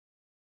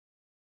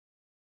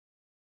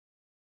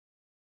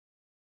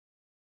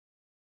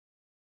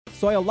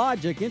Soil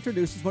Logic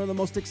introduces one of the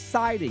most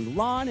exciting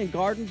lawn and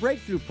garden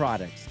breakthrough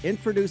products,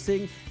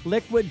 introducing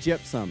liquid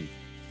gypsum.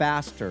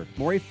 Faster,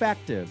 more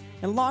effective,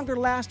 and longer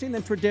lasting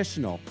than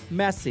traditional,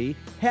 messy,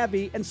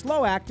 heavy, and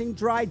slow-acting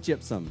dry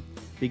gypsum.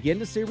 Begin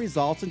to see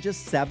results in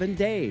just 7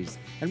 days,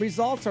 and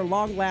results are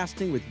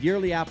long-lasting with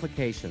yearly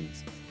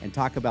applications. And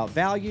talk about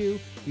value,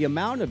 the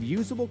amount of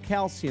usable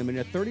calcium in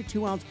a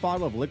 32-ounce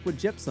bottle of liquid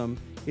gypsum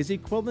is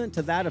equivalent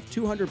to that of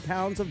 200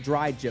 pounds of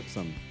dry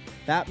gypsum.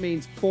 That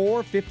means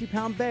 4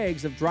 50-pound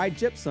bags of dry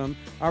gypsum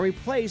are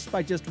replaced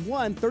by just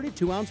one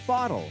 32-ounce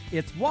bottle.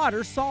 It's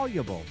water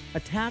soluble.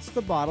 Attach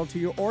the bottle to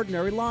your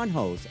ordinary lawn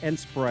hose and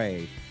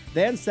spray.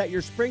 Then set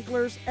your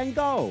sprinklers and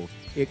go.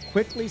 It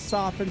quickly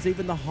softens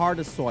even the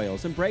hardest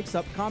soils and breaks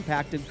up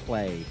compacted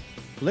clay.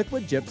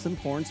 Liquid gypsum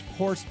forms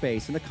pore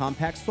space in the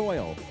compact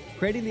soil,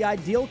 creating the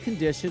ideal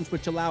conditions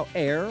which allow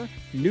air,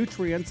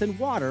 nutrients, and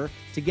water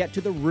to get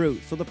to the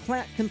root so the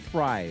plant can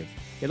thrive.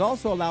 It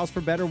also allows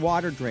for better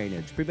water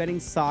drainage,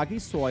 preventing soggy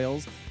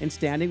soils and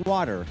standing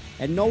water,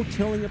 and no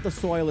tilling of the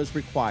soil is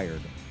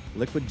required.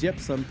 Liquid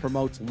gypsum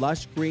promotes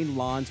lush green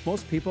lawns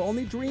most people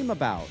only dream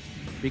about.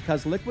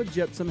 Because liquid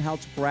gypsum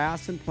helps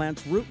grass and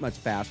plants root much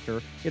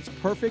faster, it's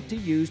perfect to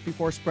use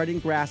before spreading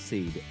grass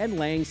seed and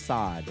laying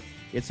sod.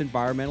 It's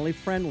environmentally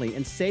friendly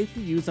and safe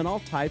to use on all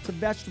types of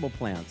vegetable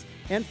plants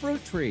and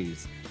fruit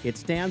trees. It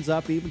stands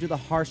up even to the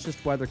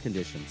harshest weather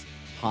conditions.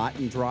 Hot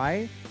and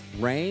dry,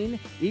 rain,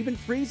 even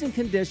freezing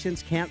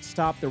conditions can't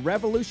stop the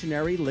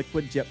revolutionary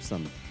liquid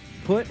gypsum.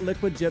 Put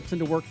liquid gypsum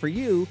to work for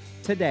you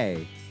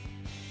today.